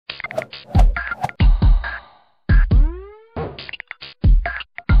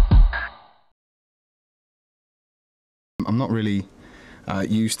I'm not really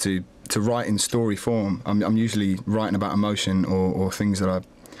used to write in story form. I'm usually writing about emotion or things that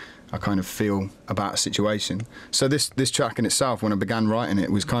I kind of feel about a situation. So this track in itself, when I began writing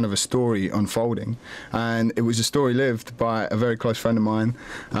it, was kind of a story unfolding, and it was a story lived by a very close friend of mine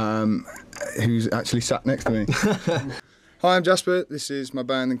who's actually sat next to me. Hi, I'm Jasper. This is my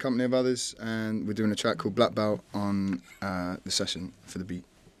band in company of others, and we're doing a track called Black Belt on the session for the beat.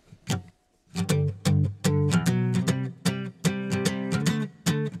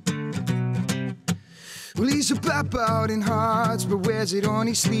 Well, he's a black belt in hearts, but wears it on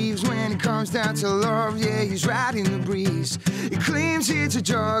his sleeves. When it comes down to love, yeah, he's riding the breeze. He claims it's a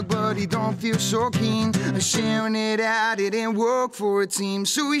drug, but he don't feel so keen sharing it out. It ain't work for a team,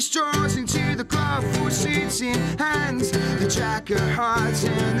 so he strolls into the club, 4 suits in hands, the jack of hearts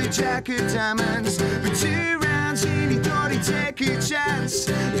and the jack of diamonds. But 2 rounds in, he thought he'd take a chance.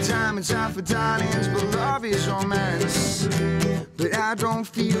 The diamonds are for darlings, but love is romance. But I don't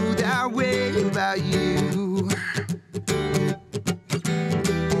feel that way about you,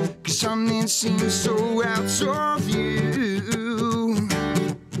 'cause something seems so out of you.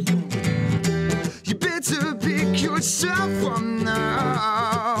 You better pick yourself up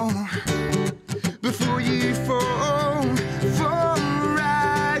now before you fall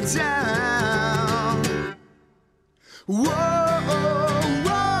right down. Whoa,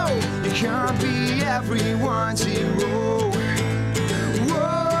 whoa, you can't be everyone's hero.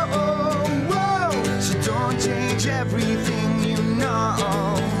 Change everything you know.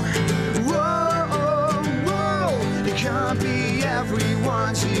 Whoa, whoa, you can't be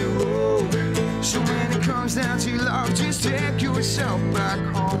everyone's hero. So when it comes down to love, just take yourself back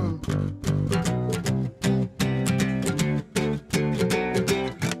home.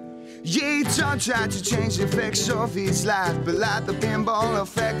 Yeah, Tom tried to change the effects of his life, but like the pinball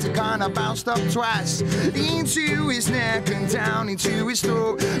effect, it kinda bounced up twice into his neck and down into his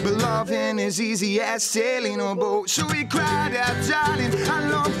throat. But loving is easy as sailing a boat. So he cried out, darling, I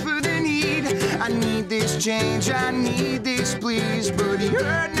long for the need. I need this change, I need this please. But he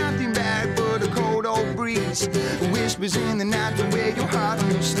heard nothing back but a cold old breeze, whispers in the night to wear your heart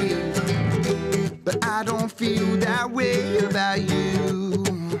on your sleeve. But I don't feel that way about you,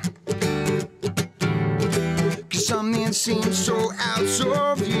 'cause something seems so out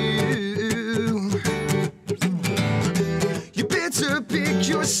of you. You better pick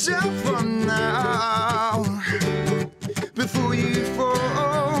yourself up now before you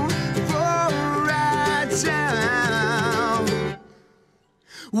fall right down.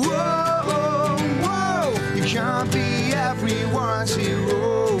 Whoa, whoa, you can't be everyone's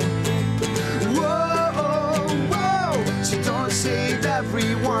hero. Whoa, whoa, so don't save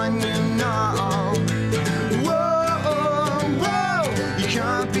everyone you know.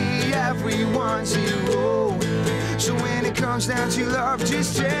 Everyone's hero. So when it comes down to love,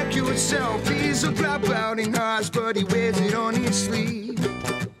 just check yourself. He's a black belt in hearts, but he wears it on his sleeve.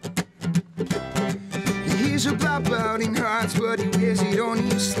 He's a black belt in hearts, but he wears it on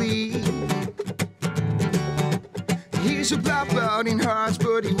his sleeve. He's a black belt in hearts,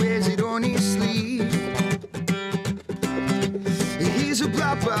 but he wears it on his sleeve. He's a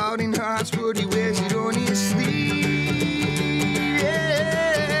black belt in hearts, but he wears it on his sleeve.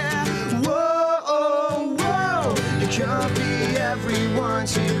 Can't be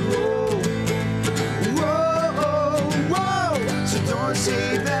everyone's hero. Whoa, whoa, so don't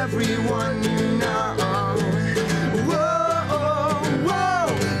save everyone you know. Whoa,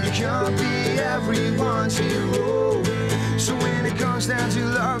 whoa, you can't be everyone's hero. So when it comes down to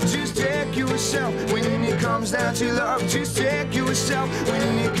love, just take yourself. When it comes down to love, just take yourself.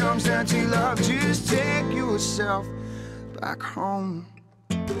 When it comes down to love, just take yourself back home.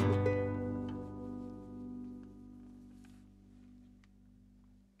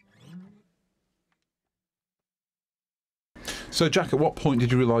 So, Jack, at what point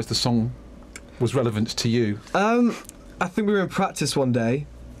did you realise the song was relevant to you? I think we were in practice one day,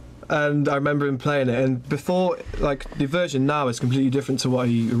 and I remember him playing it. And before, like, the version now is completely different to what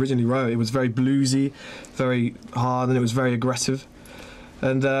he originally wrote. It was very bluesy, very hard, and it was very aggressive.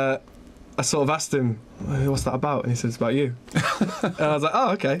 And I sort of asked him, what's that about? And he said, it's about you. And I was like,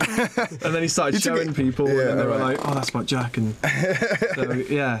 oh, okay. And then he started showing people, and then they were like, oh, that's about Jack. And so,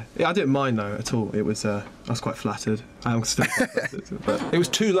 yeah, I didn't mind, though, at all. It was, I was quite flattered. I am still quite flattered. But. It was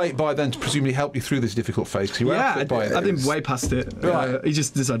too late by then to presumably help you through this difficult phase, because you were outfit by it. I didn't way past it. Right. He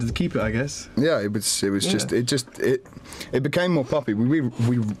just decided to keep it, I guess. Yeah, it was just it became more poppy. We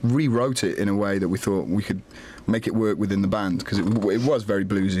rewrote it in a way that we thought we could make it work within the band, because it was very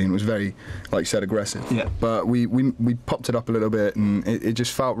bluesy and it was very, like you said, aggressive. Yeah. But we popped it up a little bit, and it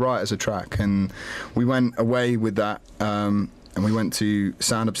just felt right as a track. And we went away with that, and we went to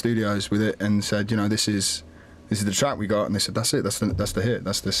Sound Up Studios with it and said, you know, this is the track we got, and they said, that's it, that's the hit,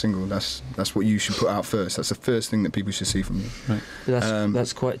 that's the single, that's what you should put out first. That's the first thing that people should see from you. Right.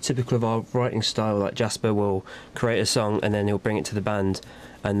 That's quite typical of our writing style. Like Jasper will create a song and then he'll bring it to the band,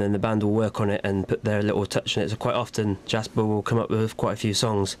 and then the band will work on it and put their little touch on it. So quite often Jasper will come up with quite a few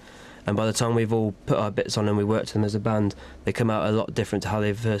songs, and by the time we've all put our bits on and we work to them as a band, they come out a lot different to how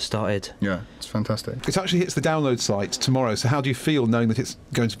they first started. Yeah, it's fantastic. It actually hits the download site tomorrow, so how do you feel knowing that it's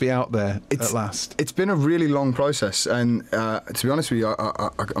going to be out there at last? It's been a really long process, and to be honest with you,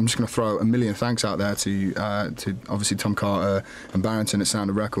 I'm just going to throw a million thanks out there to obviously Tom Carter and Barrington at Sound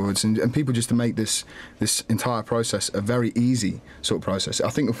of Records, and people just to make this entire process a very easy sort of process.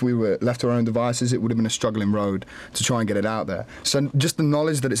 I think if we were left to our own devices, it would have been a struggling road to try and get it out there. So just the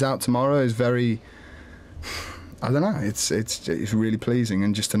knowledge that it's out tomorrow is very, I don't know, it's really pleasing,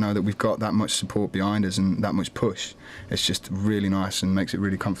 and just to know that we've got that much support behind us and that much push, it's just really nice and makes it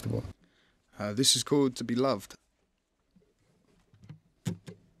really comfortable. This is called To Be Loved.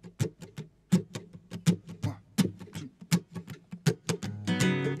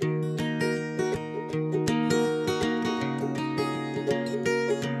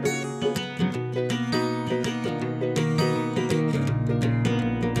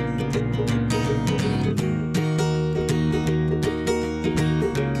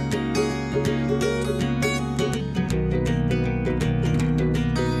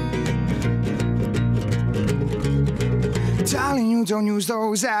 Darling, you don't use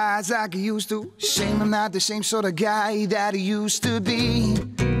those eyes like you used to. Shame I'm not the same sort of guy that I used to be.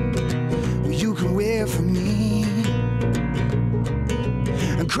 Well, you can wait for me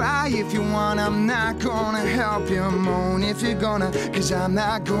and cry if you want. I'm not gonna help you moan if you're gonna, 'cause I'm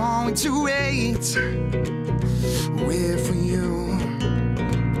not going to wait for you,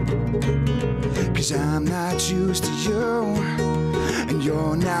 'cause I'm not used to you and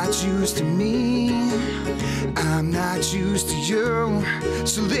you're not used to me. I'm not used to you,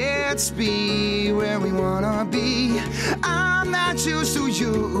 so let's be where we wanna be. I'm not used to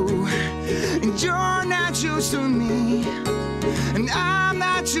you, and you're not used to me. And I'm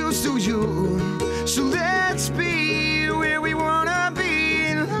not used to you, so let's be where we wanna be.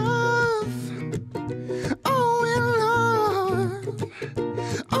 In love, oh in love,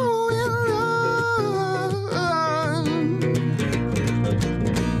 oh in love.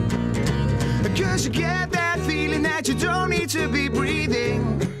 'Cause you get that feeling that you don't need to be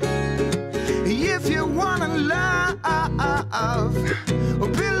breathing if you wanna love or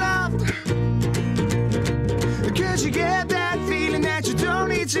be loved. 'Cause you get that feeling that you don't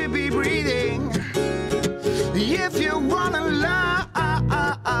need to be breathing if you wanna love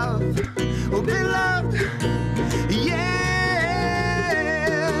or be loved. Yeah.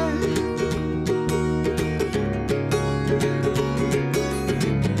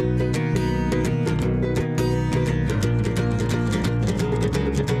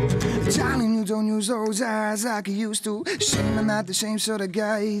 Darling, you don't use those eyes like I used to. Shame I'm not the same sort of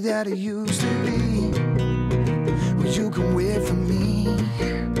guy that I used to be. Well, you can wait for me.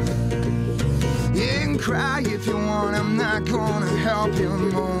 You can cry if you want. I'm not gonna help you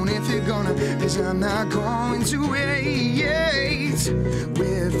moan if you're gonna, 'cause I'm not going to wait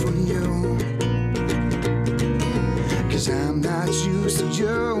for you, 'cause I'm not used to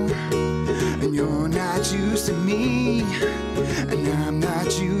you and you're not used to me. And I'm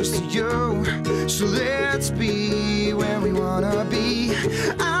not used to you, so let's be where we wanna be.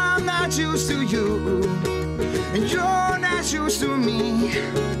 I'm not used to you, and you're not used to me.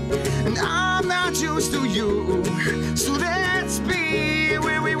 And I'm not used to you, so let's be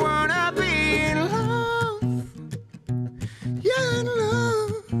where